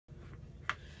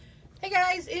Hey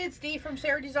guys, it's Dee from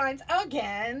Sara Designs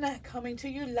again, coming to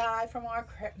you live from our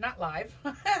not live,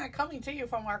 coming to you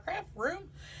from our craft room,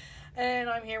 and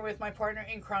I'm here with my partner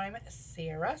in crime,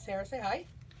 Sara. Sara, say hi.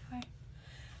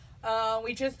 Hi.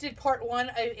 We just did part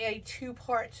one, a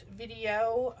two-part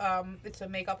video. It's a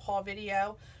makeup haul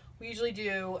video. We usually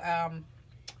do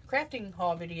crafting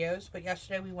haul videos, but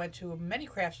yesterday we went to many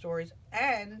craft stores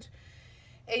and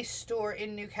a store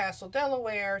in Newcastle,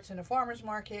 Delaware. It's in a farmer's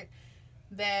market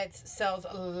that sells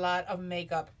a lot of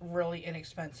makeup really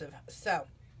inexpensive. So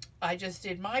I just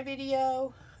did my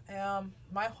video,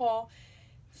 my haul.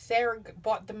 Sara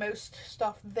bought the most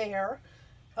stuff there.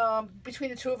 Between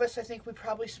the two of us, I think we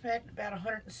probably spent about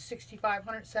 $165,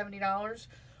 $170,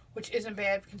 which isn't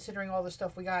bad considering all the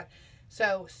stuff we got.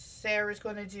 So Sara's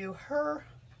going to do her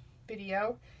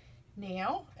video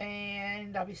now,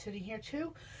 and I'll be sitting here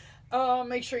too.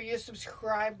 Make sure you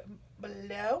subscribe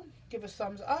below, give us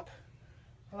thumbs up.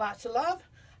 Lots of love,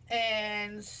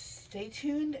 and stay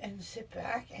tuned and sit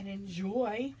back and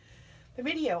enjoy the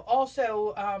video.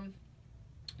 Also,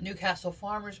 Newcastle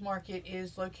Farmers Market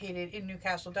is located in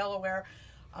Newcastle, Delaware.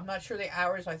 I'm not sure the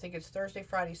hours. I think it's Thursday,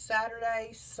 Friday,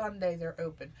 Saturday. Sunday they're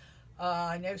open.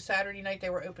 I know Saturday night they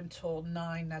were open till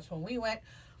 9. That's when we went,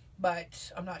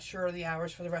 but I'm not sure the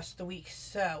hours for the rest of the week.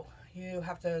 So you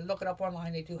have to look it up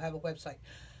online. They do have a website.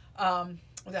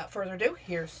 Without further ado,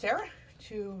 here's Sara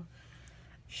to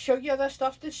show you the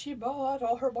stuff that she bought,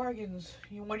 all her bargains.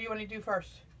 What do you want to do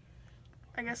first?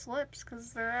 I guess lips,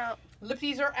 because they're out.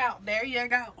 Lippies are out. There you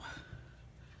go.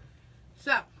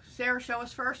 So, Sara, show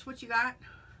us first what you got.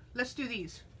 Let's do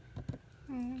these.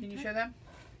 Mm-hmm. Can you show them?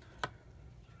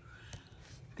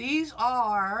 These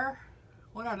are,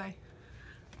 what are they?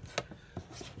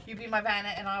 You be my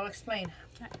Vanna and I'll explain.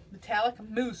 Metallic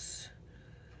mousse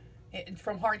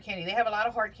from Hard Candy. They have a lot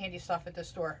of Hard Candy stuff at this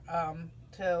store.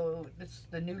 So it's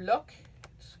the new look.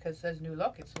 It's because it says new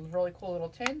look. It's a really cool little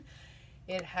tin.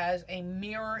 It has a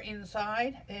mirror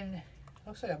inside and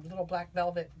looks like a little black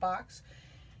velvet box.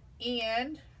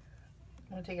 And I'm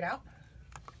going to take it out.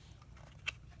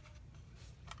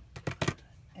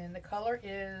 And the color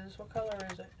is, what color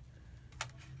is it?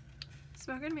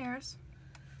 Smoke and mirrors.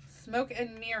 Smoke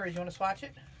and mirrors. You want to swatch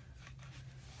it?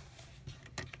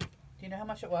 Do you know how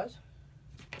much it was?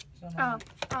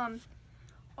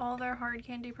 All their hard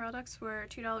candy products were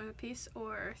 $2 a piece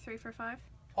or 3 for $5.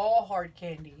 All hard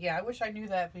candy. Yeah, I wish I knew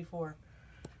that before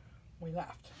we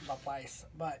left the place,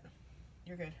 but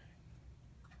you're good.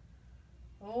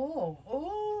 Oh.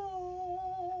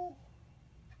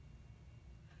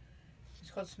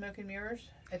 It's called Smoke and Mirrors.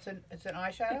 It's an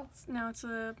eyeshadow? It's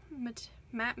a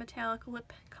matte metallic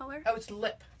lip color. Oh, it's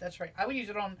lip. That's right. I would use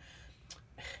it on,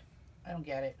 I don't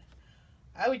get it.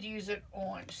 I would use it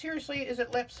on, seriously, is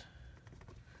it lips?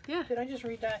 Yeah. Did I just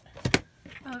read that?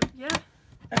 Yeah.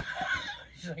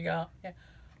 She's like, oh, yeah.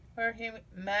 Or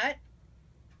matte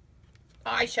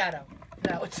eyeshadow.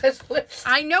 No, it says lips.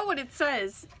 I know what it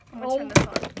says. I'm going to turn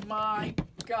this on. My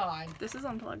God. This is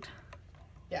unplugged.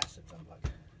 Yes, it's unplugged.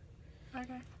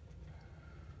 Okay.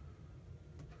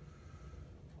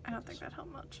 I don't think that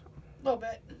helped much. A little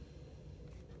bit.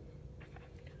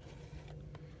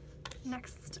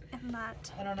 Next in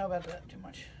that. I don't know about that too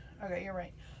much. Okay, you're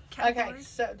right. Category. Okay,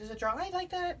 so does it dry like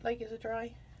that? Like, is it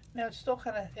dry? No, it's still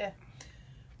kind of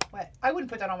wet. I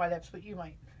wouldn't put that on my lips, but you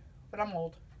might. But I'm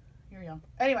old. You're young.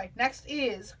 Anyway, next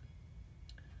is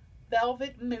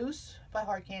Velvet Mousse by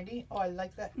Hard Candy. Oh, I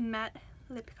like that. Matte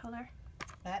lip color.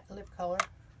 Matte lip color.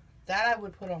 That I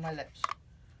would put on my lips.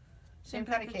 Same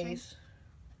kind of case.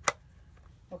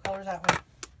 What color is that one?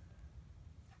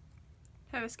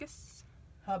 Hibiscus.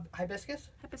 Hibiscus?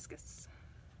 Hibiscus.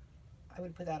 I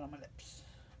would put that on my lips.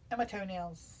 And my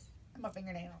toenails. And my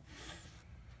fingernails.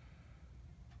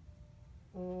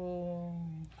 Ooh.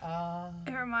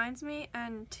 It reminds me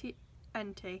it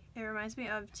reminds me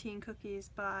of Tea and Cookies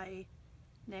by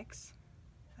NYX.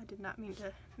 I did not mean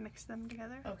to mix them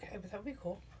together. Okay, but that would be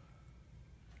cool.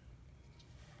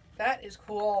 That is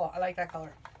cool. I like that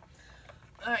color.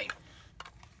 Alright.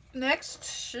 Next,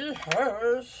 she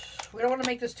has... We don't want to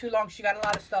make this too long. She got a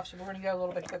lot of stuff, so we're going to go a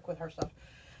little bit quick with her stuff.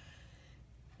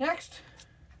 Next.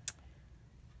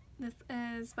 This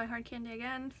is by Hard Candy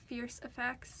again. Fierce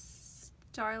Effects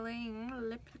Darling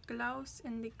Lip Gloss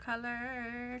in the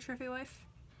color Trophy Wife.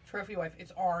 Trophy Wife.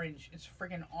 It's orange. It's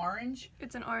freaking orange.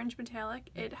 It's an orange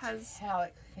metallic. It has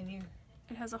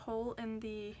a hole in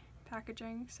the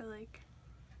packaging, so like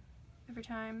every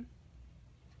time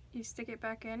you stick it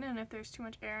back in, and if there's too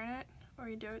much air in it or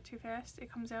you do it too fast,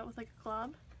 it comes out with like a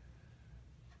glob.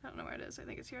 I don't know where it is. I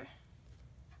think it's here.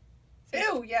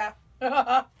 Ew, yeah.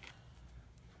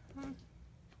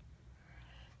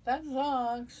 That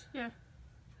sucks. Yeah.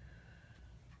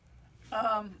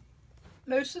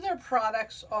 Most of their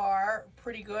products are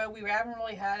pretty good. We haven't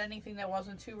really had anything that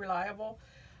wasn't too reliable.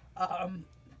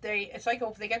 It's like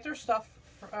if they get their stuff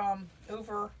from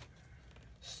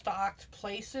overstocked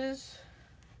places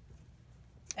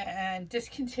and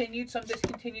some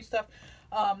discontinued stuff.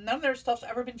 None of their stuff's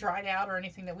ever been dried out or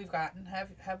anything that we've gotten. Have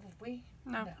we?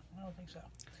 No. No, I don't think so.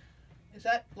 Is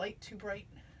that light too bright?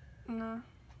 No.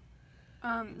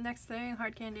 Next thing,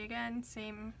 hard candy again.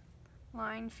 Same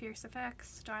line, Fierce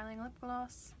Effects, Darling Lip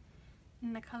Gloss.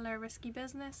 In the color Risky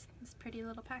Business. This pretty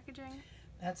little packaging.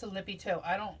 That's a lippy too.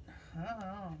 I don't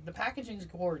know. The packaging's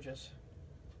gorgeous.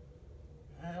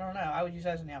 I don't know. I would use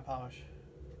that as a nail polish.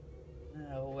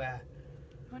 No. I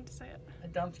want to say it. I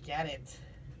don't get it.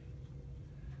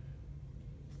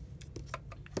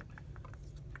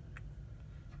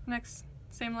 Next,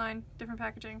 same line, different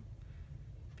packaging.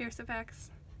 Fierce Effects,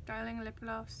 Darling Lip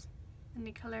Gloss, in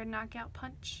the color Knockout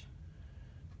Punch.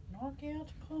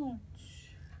 Knockout Punch.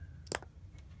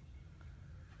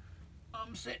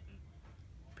 I'm sitting.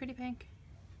 Pretty pink.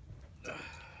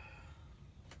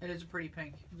 It is a pretty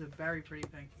pink. It's a very pretty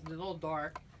pink. It's a little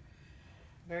dark.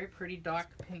 Very pretty dark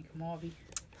pink mauvey.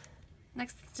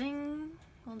 Next thing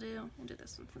we'll do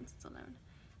this one since it's alone,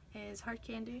 is hard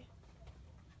candy.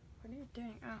 What are you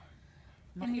doing? Oh.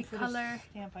 In the color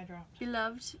stamp I dropped.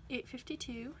 Beloved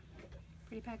 852.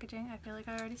 Pretty packaging. I feel like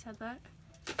I already said that.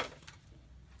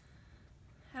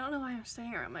 I don't know why I'm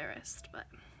staying around my wrist, but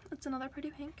it's another pretty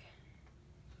pink.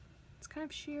 It's kind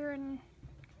of sheer and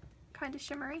kind of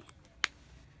shimmery.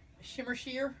 Shimmer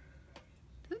sheer?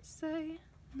 Does it say?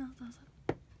 No, it doesn't.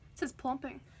 It says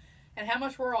plumping. And how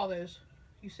much were all those?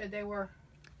 You said they were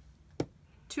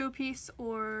 2 a piece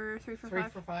or 3 for 5. 3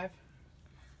 for 5.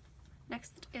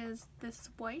 Next is this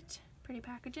white, pretty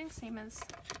packaging, same as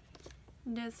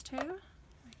this too.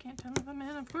 I can't tell if I'm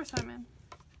in. Of course I'm in.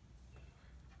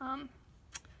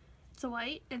 It's a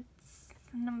white. It's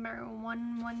number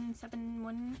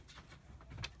 1171.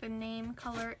 The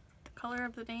color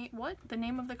of the name. What? The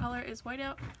name of the color is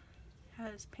whiteout.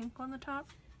 Has pink on the top.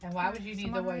 And why would you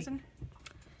need the white? Reason.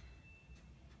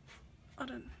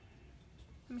 Hold on.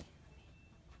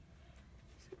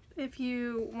 If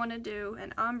you want to do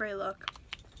an ombre look,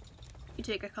 you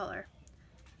take a color,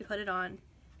 you put it on, and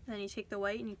then you take the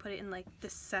white and you put it in like the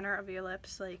center of your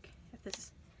lips. Like if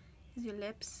this is your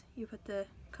lips, you put the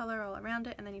color all around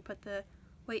it, and then you put the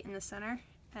white in the center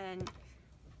and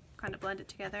kind of blend it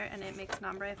together, and it makes an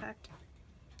ombre effect.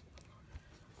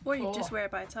 Or you just wear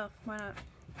it by itself. Why not?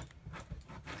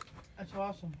 That's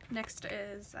awesome. Next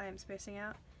is, I am spacing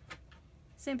out.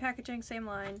 Same packaging, same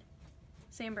line,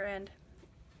 same brand.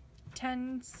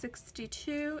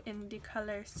 1062 in the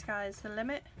color Sky's the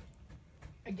Limit.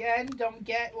 Again, don't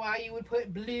get why you would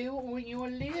put blue on your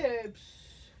lips.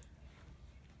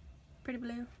 Pretty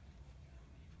blue.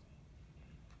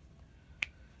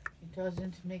 It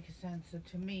doesn't make sense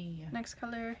to me. Next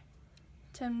color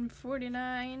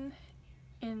 1049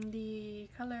 in the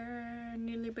color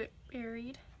Newly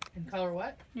Berried. In color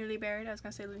what? Newly Berried. I was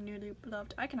going to say Newly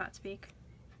Beloved. I cannot speak.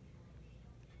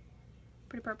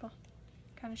 Pretty purple.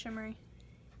 Kind of shimmery.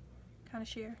 Kind of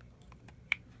sheer.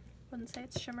 Wouldn't say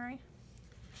it's shimmery.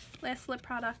 Last lip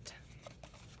product.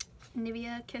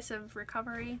 Nivea Kiss of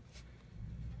Recovery.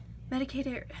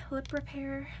 Medicated Lip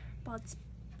Repair.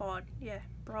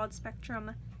 Broad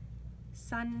Spectrum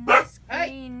Sunscreen.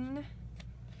 Hey!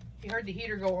 He heard the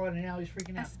heater go on and now he's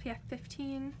freaking out. SPF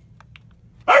 15.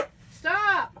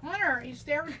 Stop! Hunter, he's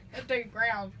staring at the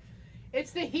ground.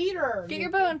 It's the heater. Get your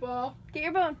bone. People. Get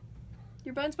your bone.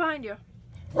 Your bone's behind you.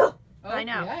 I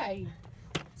know. Okay.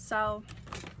 So,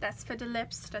 that's for the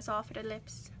lips. That's all for the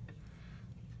lips.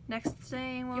 Next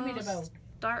thing we'll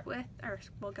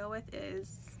go with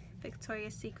is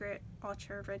Victoria's Secret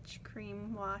Ultra Rich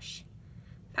Cream Wash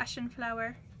Passion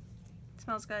Flower. It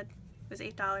smells good. It was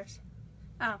 $8.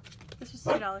 Oh, this was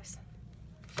 $2.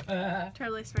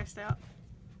 Totally spaced out.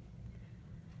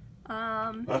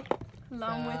 Along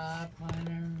with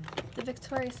the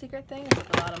Victoria's Secret thing at the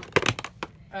bottom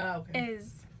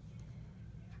is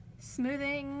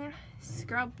Smoothing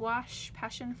Scrub Wash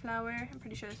Passion Flower. I'm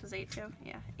pretty sure this was $8 too.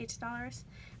 Yeah, $8.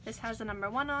 This has a number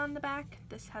 1 on the back.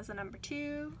 This has a number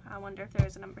 2. I wonder if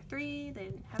there's a number 3. They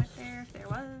didn't have it there. If there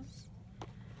was.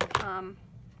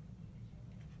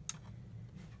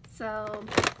 So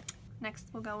next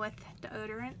we'll go with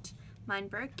deodorant. Mine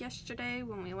broke yesterday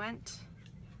when we went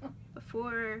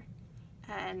before,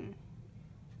 and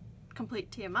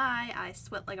complete TMI, I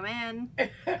sweat like a man.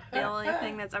 The only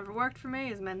thing that's ever worked for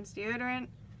me is men's deodorant.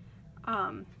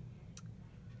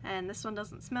 And this one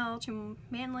doesn't smell too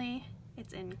manly.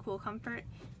 It's in Cool Comfort.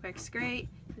 Works great.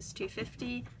 It's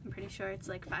 $2.50. I'm pretty sure it's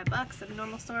like $5 at a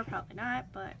normal store. Probably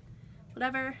not, but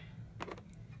whatever.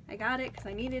 I got it because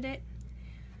I needed it.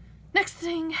 Next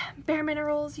thing, Bare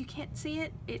Minerals. You can't see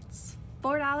it. It's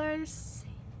 $4.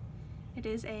 It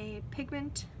is a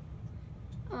pigment.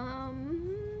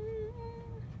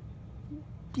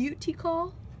 Beauty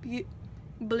call.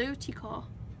 Blue tea call.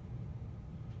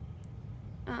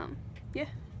 Yeah.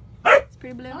 It's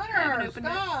pretty blue. Hunter, I haven't opened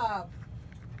stop. it.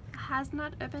 Has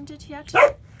not opened it yet.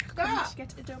 Stop. Let's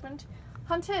get it opened.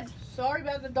 Hunted. Sorry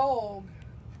about the dog.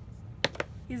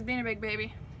 He's being a big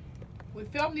baby. We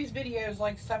filmed these videos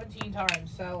like 17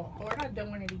 times, so we're not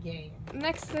doing it again.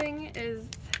 Next thing is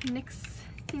NYX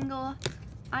single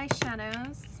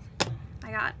eyeshadows.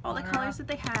 I got all the colors that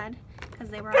they had because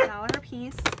they were $1 a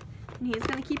piece. And he's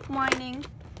gonna keep whining,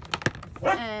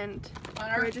 and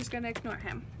we're just gonna ignore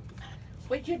him.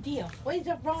 What's your deal? What is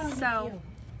wrong with you?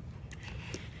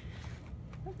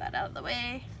 Put that out of the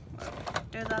way.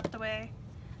 Those out of the way.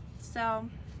 So,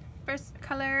 first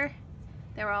color,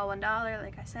 they were all $1,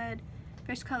 like I said.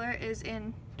 First color is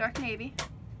in dark navy.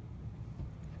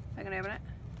 Am I gonna open it?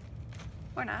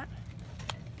 Or not?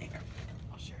 Here,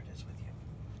 I'll share this with you.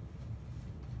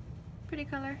 Pretty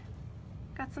color.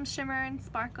 Got some shimmer and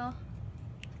sparkle.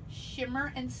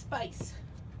 Shimmer and spice.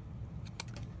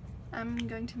 I'm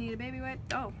going to need a baby wipe.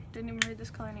 Oh, didn't even read this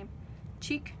color name.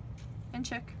 Cheek and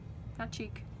chick. Not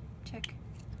cheek. Chick.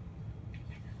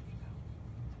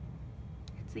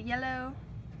 It's a yellow.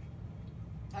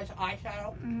 That's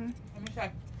eyeshadow? Mm-hmm. Let me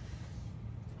check.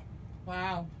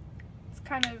 Wow. It's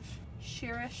kind of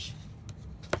sheerish.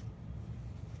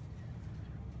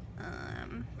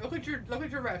 Look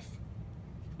at your wrist.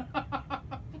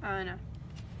 Oh no.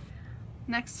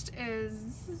 Next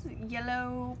is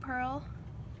yellow pearl.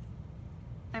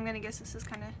 I'm gonna guess this is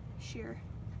kind of sheer.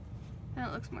 And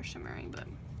it looks more shimmery, but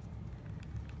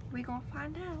we gonna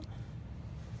find out.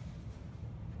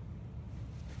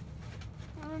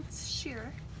 Well, it's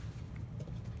sheer.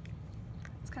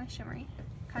 It's kind of shimmery,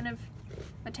 kind of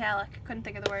metallic. Couldn't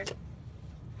think of the word.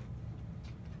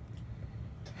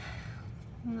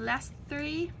 Last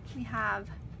three, we have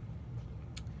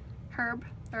herb.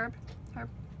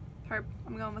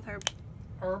 I'm going with herb.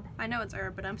 Herb? I know it's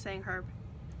herb, but I'm saying herb.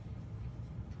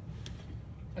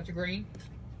 That's a green?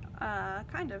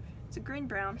 Kind of. It's a green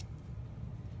brown.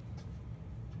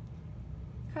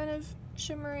 Kind of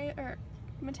shimmery or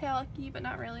metallic-y, but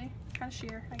not really. Kind of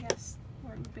sheer, I guess,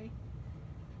 where it would be.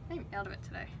 I'm out of it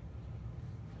today.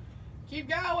 Keep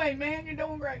going, man. You're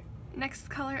doing great. Next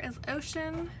color is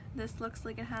Ocean. This looks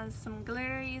like it has some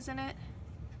glitteries in it.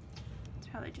 It's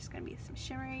probably just gonna be some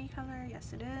shimmery color.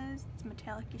 Yes, it is. It's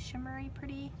metallic-y, shimmery,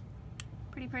 pretty.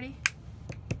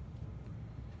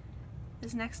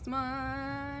 This next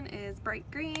one is bright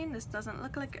green. This doesn't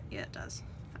look like it. Yeah, it does.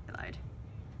 I lied.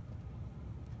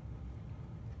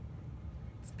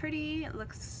 It's pretty. It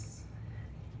looks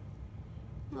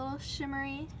a little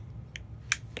shimmery.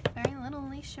 Very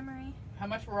littly shimmery. How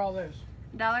much were all those?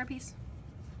 $1 a piece.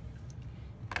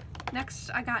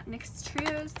 Next, I got NYX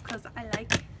Trios because I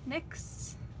like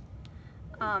NYX.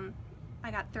 I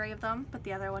got 3 of them, but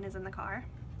the other one is in the car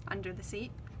under the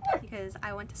seat because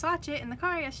I went to swatch it in the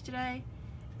car yesterday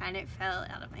and it fell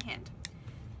out of my hand.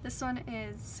 This one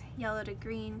is yellow to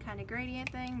green kind of gradient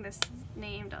thing. This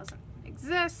name doesn't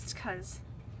exist because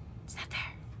it's not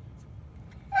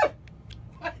there.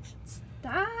 What?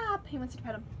 Stop! He wants you to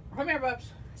pet him. Come here,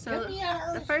 Bubs. So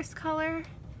the first color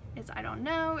is, I don't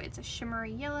know, it's a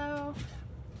shimmery yellow.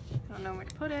 I don't know where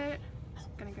to put it. It's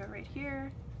gonna go right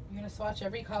here. You're gonna swatch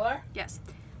every color? Yes.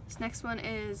 This next one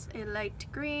is a light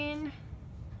green.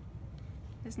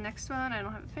 This next one, I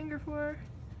don't have a finger for,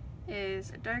 is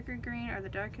a darker green, or the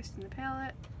darkest in the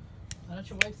palette. Why don't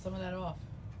you wipe some of that off?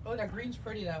 Oh, that green's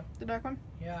pretty though. The dark one?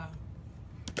 Yeah.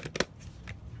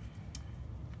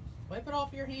 Wipe it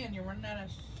off your hand. You're running out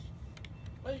of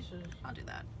places. I'll do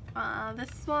that.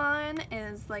 This one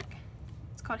is like,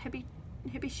 it's called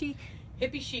hippie-chic.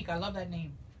 Hippie-chic. I love that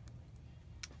name.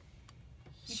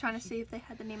 Just trying to see if they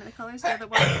had the name of the colors. The other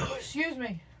one, excuse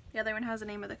me. The other one has the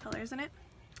name of the colors in it.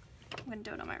 I'm gonna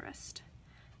do it on my wrist.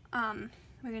 We're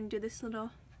gonna do this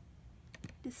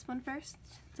this one first.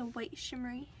 It's a white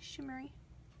shimmery, yeah.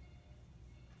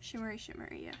 Shimmer,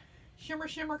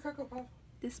 Cocoa Puff.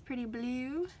 This pretty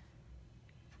blue.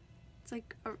 It's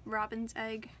like a robin's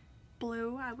egg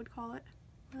blue, I would call it.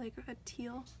 Or like a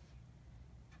teal.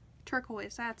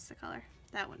 Turquoise, that's the color.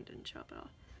 That one didn't show up at all.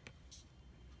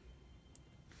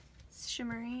 It's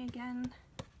shimmery again.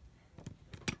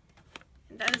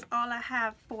 And that is all I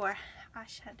have for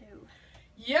eyeshadow.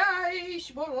 Yay!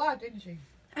 She bought a lot, didn't she?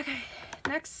 Okay,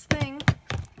 next thing,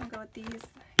 I'll go with these.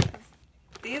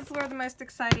 These were the most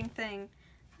exciting thing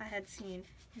I had seen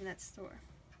in that store.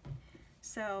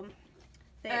 So,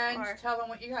 tell them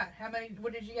what you got.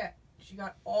 What did you get? She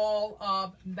got all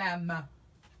of them.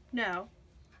 No.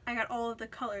 I got all of the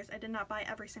colors. I did not buy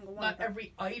every single one. Not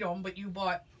every item, but you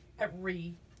bought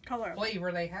every color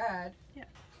flavor they had. Yeah.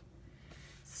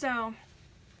 So,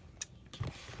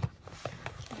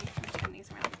 let me turn these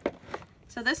around.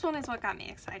 So this one is what got me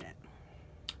excited,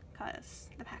 because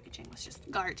the packaging was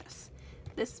just gorgeous.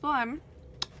 This one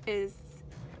is,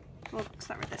 we'll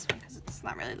start with this one because it's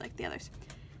not really like the others.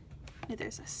 Neither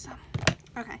is this. So.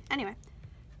 Okay, anyway.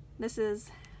 This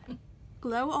is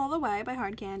Glow All the Way by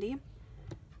Hard Candy,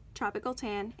 Tropical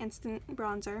Tan Instant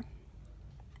Bronzer,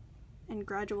 and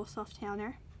Gradual Soft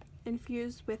Tanner,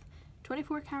 infused with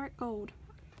 24 karat gold.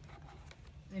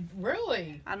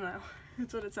 Really? I don't know.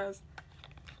 That's what it says.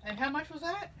 And how much was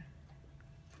that?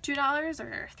 $2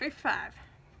 or $3 for $5.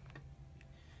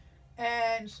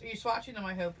 And so you're swatching them,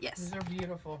 I hope. Yes. Because they're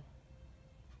beautiful.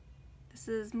 This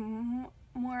is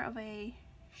more of a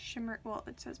shimmer. Well,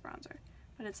 it says bronzer,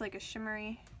 but it's like a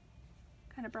shimmery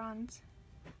kind of bronze.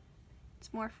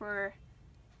 It's more for,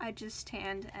 I just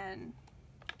tanned and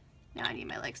now I need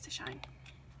my legs to shine.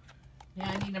 Yeah,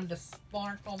 I need them to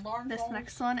sparkle. This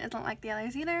next one isn't like the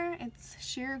others either. It's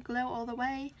Sheer Glow All the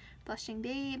Way, Blushing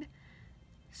Babe,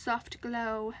 Soft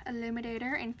Glow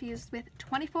Illuminator infused with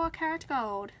 24 karat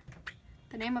gold.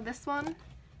 The name of this one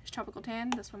is Tropical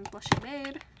Tan. This one's Blushing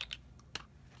Babe.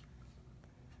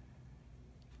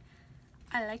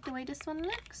 I like the way this one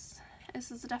looks.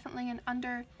 This is definitely an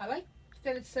under... I like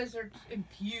that it says they're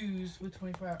infused with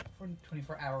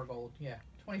 24-hour gold. Yeah,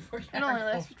 24-hour It only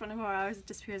lasts for 24 hours. It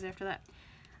disappears after that.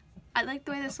 I like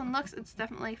the way this one looks. It's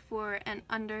definitely for an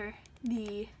under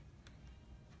the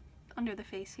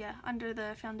face, yeah. Under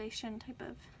the foundation type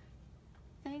of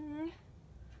thing.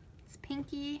 It's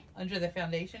pinky. Under the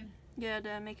foundation? Yeah,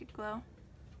 to make it glow.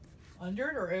 Under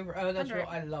it or over? Oh, that's Under real. it.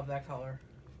 I love that color.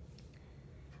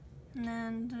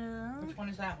 And which one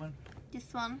is that one?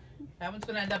 this one. That one's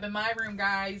gonna end up in my room,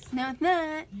 guys. No, it's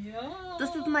not. Yeah.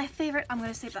 This is my favorite. I'm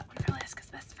gonna save that one for last because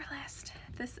best for last.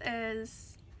 This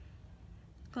is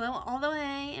Glow All the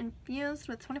Way, infused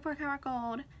with 24 karat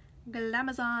gold.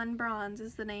 Glamazon Bronze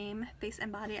is the name. Face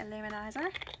and Body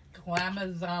Illuminizer.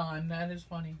 Glamazon. That is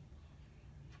funny.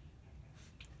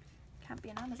 Can't be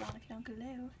an Amazon if you don't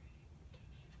glow.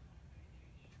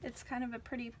 It's kind of a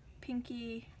pretty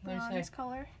pinky bronze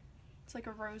color. It's like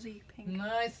a rosy pink.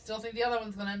 I still think the other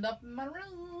one's gonna end up in my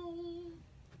room.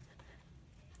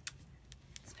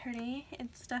 It's pretty.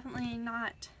 It's definitely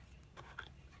not...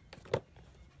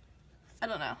 I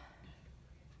don't know.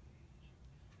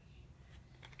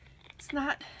 It's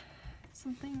not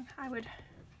something I would...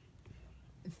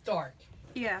 It's dark.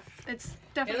 Yeah, it's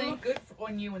definitely... It'll look good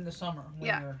on you in the summer. When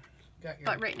Yeah. Got your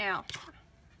But right now,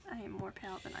 I am more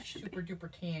pale than I should be. super duper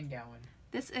tan going.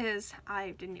 This is...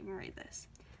 I didn't even read this.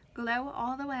 Glow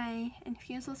All the Way,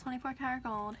 infused with 24 karat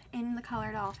gold in the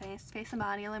color Doll Face, Face and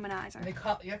Body Illuminizer.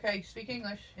 Okay, speak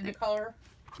English. In the color?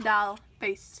 Doll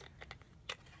Face.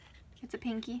 It's a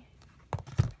pinky.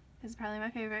 This is probably my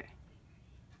favorite.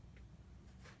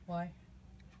 Why?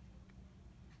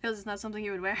 Because it's not something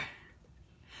you would wear.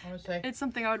 I want to say. It's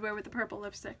something I would wear with the purple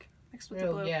lipstick mixed with the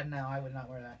blue. Yeah, no, I would not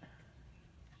wear that.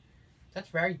 That's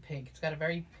very pink. It's got a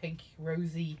very pink,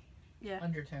 rosy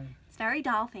undertone. It's very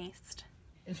doll-faced.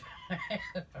 It's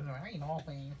very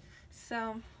doll-faced.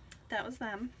 So, that was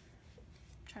them.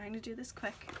 I'm trying to do this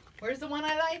quick. Where's the one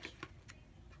I like?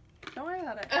 Don't worry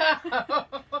about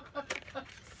it.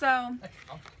 So,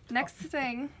 next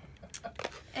thing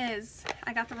is,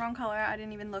 I got the wrong color. I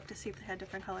didn't even look to see if they had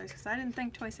different colors because I didn't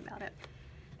think twice about it.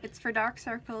 It's for dark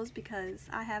circles because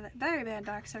I have very bad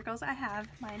dark circles. I have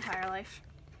my entire life.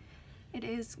 It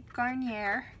is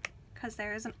Garnier because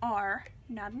there is an R,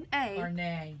 not an A.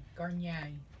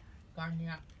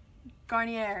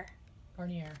 Garnier.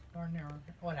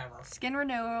 Whatever. Skin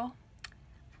Renewal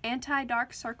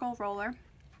Anti-Dark Circle Roller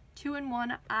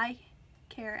 2-in-1 Eye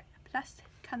Care Plus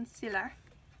Concealer.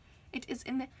 It is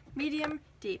in medium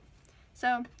deep.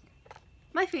 So,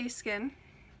 my face skin,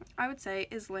 I would say,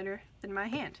 is lighter than my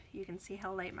hand. You can see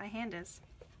how light my hand is,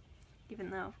 even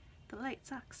though the light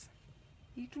sucks.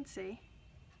 You can see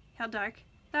how dark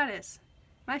that is.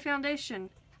 My foundation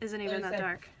isn't even that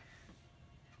dark.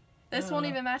 This won't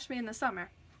even match me in the summer.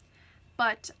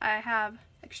 But I have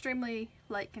extremely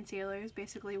light concealers,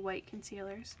 basically white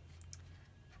concealers.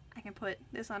 I can put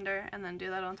this under and then do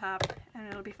that on top, and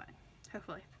it'll be fine.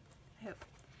 Hopefully. I hope.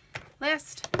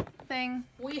 Last thing.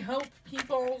 We hope,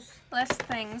 peoples. Last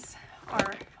things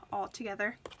are all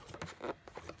together.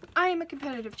 I am a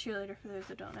competitive cheerleader, for those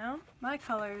that don't know. My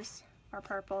colors are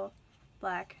purple,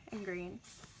 black, and green.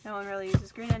 No one really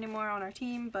uses green anymore on our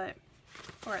team,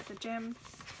 or at the gym.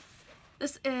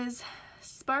 This is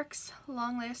Sparks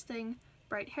Long-Lasting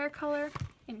Bright Hair Color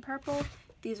in purple.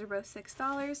 These are both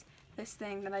 $6. This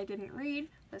thing that I didn't read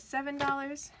was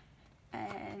 $7.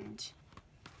 And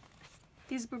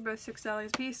these were both $6 a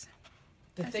piece.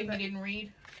 The thing you didn't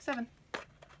read? $7.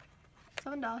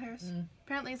 $7.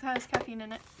 Apparently it has caffeine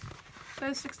in it.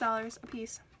 Both $6 a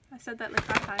piece. I said that like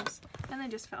 5 times, and they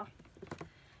just fell.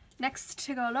 Next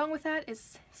to go along with that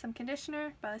is some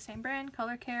conditioner by the same brand,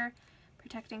 Color Care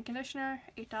Protecting Conditioner,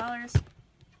 $8.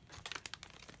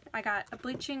 I got a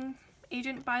bleaching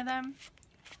agent by them,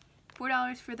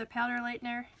 $4 for the powder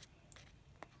lightener,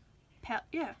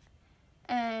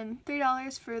 and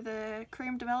 $3 for the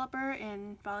cream developer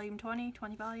in volume 20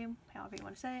 volume, however you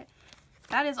want to say it.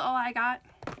 That is all I got,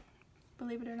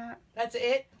 believe it or not. That's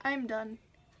it? I'm done.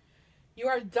 You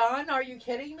are done? Are you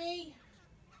kidding me?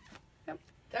 Yep.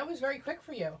 That was very quick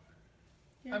for you.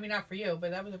 Yeah. I mean, not for you,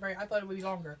 but that was I thought it would be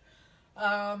longer.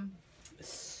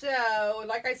 So,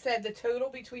 like I said, the total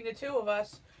between the two of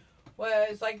us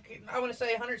was like, I want to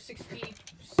say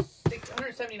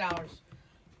 $170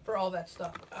 for all that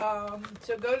stuff.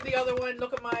 So go to the other one,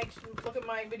 look at my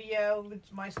video,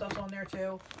 my stuff's on there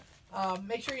too.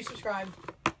 Make sure you subscribe.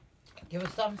 Give us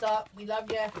a thumbs up. We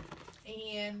love you.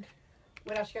 And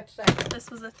what else you got to say? This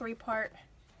was a 3-part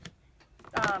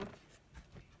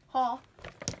haul.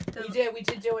 We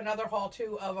did do another haul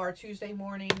too of our Tuesday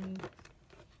morning.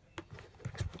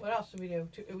 What else did we do?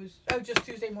 It was just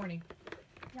Tuesday morning.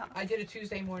 Yeah. I did a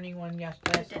Tuesday morning one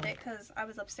yesterday. I did it because I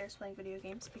was upstairs playing video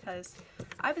games because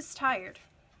I was tired.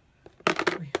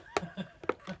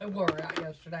 I wore out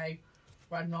yesterday,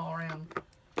 running all around.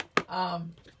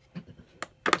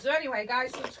 So anyway,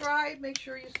 guys, subscribe. Make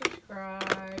sure you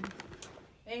subscribe.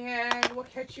 And we'll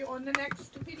catch you on the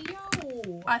next video.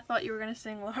 I thought you were going to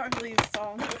sing Laura Lee's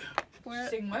song.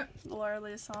 Sing what? Laura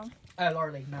Lee's song. Oh,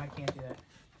 Laura Lee. No, I can't do that.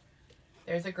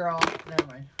 There's a girl. Never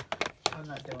mind. I'm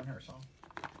not doing her song.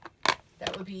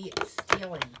 That would be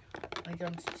stealing. I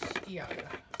don't steal.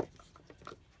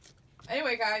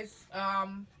 Anyway, guys,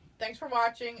 thanks for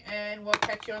watching, and we'll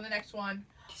catch you on the next one.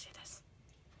 Did you see this?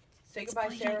 Say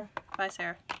goodbye, Sarah. Bye,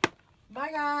 Sarah.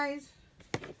 Bye, guys.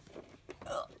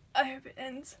 I hope it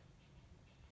ends.